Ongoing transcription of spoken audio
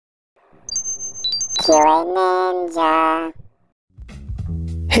QA Ninja.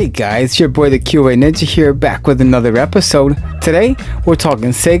 Hey guys, your boy the QA Ninja here, back with another episode. Today, we're talking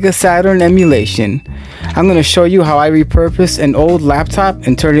Sega Saturn emulation. I'm going to show you how I repurposed an old laptop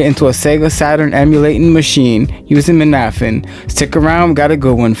and turned it into a Sega Saturn emulating machine using Manafin. Stick around, got a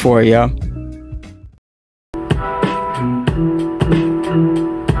good one for ya.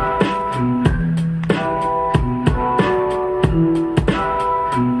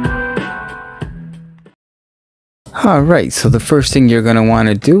 Alright, so the first thing you're going to want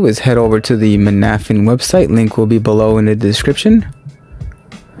to do is head over to the Manafin website. Link will be below in the description.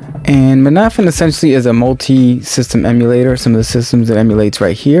 And Manafin essentially is a multi-system emulator. Some of the systems it emulates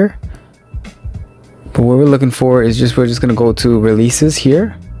right here. But what we're looking for is we're just going to go to releases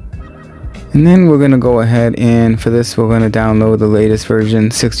here. And then we're going to go ahead and for this we're going to download the latest version,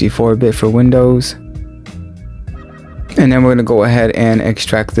 64-bit for Windows. And then we're going to go ahead and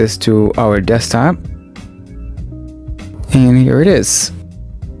extract this to our desktop. And here it is.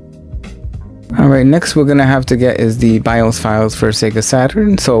 Alright, next we're gonna have to get is the BIOS files for Sega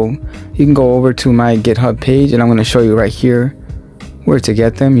Saturn. So you can go over to my GitHub page and I'm gonna show you right here where to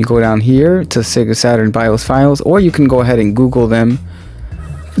get them. You go down here to Sega Saturn BIOS files, or you can go ahead and Google them,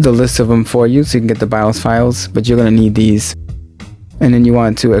 the list of them for you, so you can get the BIOS files, but you're gonna need these. And then you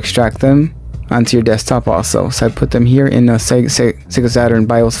want to extract them onto your desktop also. So I put them here in the Sega Saturn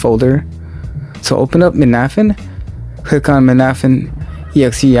BIOS folder. So open up Manafin. Click on Manafin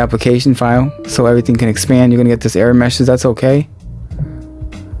exe application file so everything can expand. You're gonna get this error message. That's okay.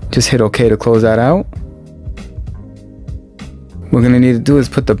 Just hit OK to close that out. What we're gonna need to do is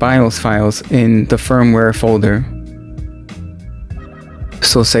put the BIOS files in the firmware folder.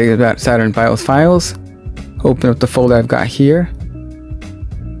 So Sega Saturn BIOS files. Open up the folder I've got here.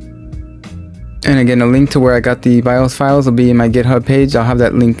 And again, a link to where I got the BIOS files will be in my GitHub page. I'll have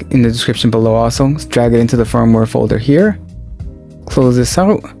that link in the description below also. Let's drag it into the firmware folder here. Close this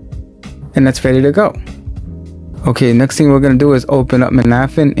out. And that's ready to go. Okay, next thing we're going to do is open up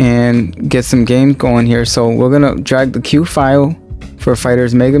Manafin and get some games going here. So we're going to drag the Q file for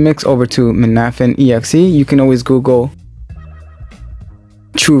Fighters Megamix over to Manafin exe. You can always Google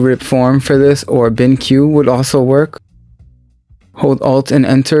TrueRip form for this, or BinQ would also work. Hold Alt and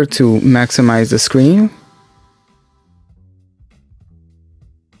Enter to maximize the screen.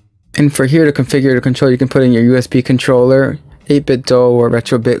 And for here to configure the controller, you can put in your USB controller. 8-bit DOE or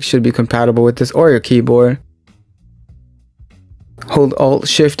RetroBit should be compatible with this, or your keyboard. Hold Alt,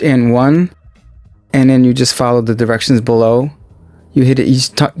 Shift, and 1. And then you just follow the directions below. You hit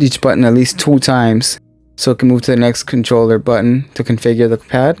each button at least 2 times so it can move to the next controller button to configure the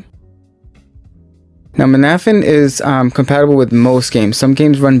pad. Now Manafin is compatible with most games. Some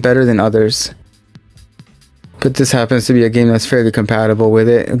games run better than others, but this happens to be a game that's fairly compatible with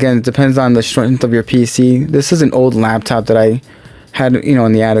it. Again, it depends on the strength of your PC. This is an old laptop that I had,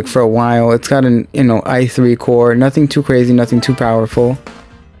 in the attic for a while. It's got an, i3 core, nothing too crazy, nothing too powerful,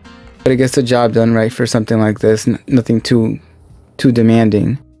 but it gets the job done right for something like this. Nothing too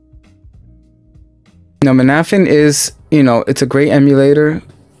demanding. Now Manafin is, it's a great emulator,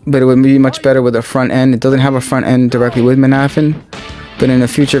 but it would be much better with a front end. It doesn't have a front end directly with Manafin, but in a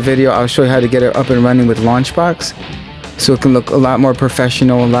future video I'll show you how to get it up and running with Launchbox, so it can look a lot more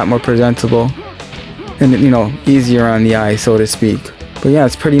professional, a lot more presentable, and easier on the eye, so to speak. But yeah,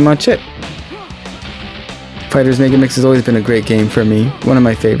 that's pretty much it. Fighters Megamix has always been a great game for me, one of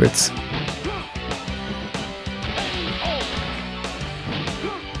my favorites.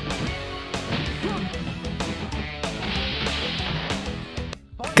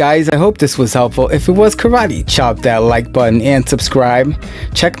 Guys, I hope this was helpful. If it was, karate chop that like button and subscribe.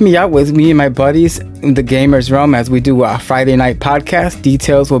 Check me out with me and my buddies in the Gamers Realm as we do a Friday night podcast.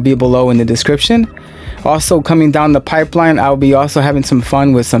 Details will be below in the description. Also coming down the pipeline, I'll be also having some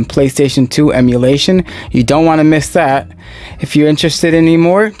fun with some PlayStation 2 emulation. You don't want to miss that. If you're interested in any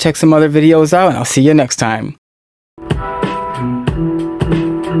more, check some other videos out and I'll see you next time.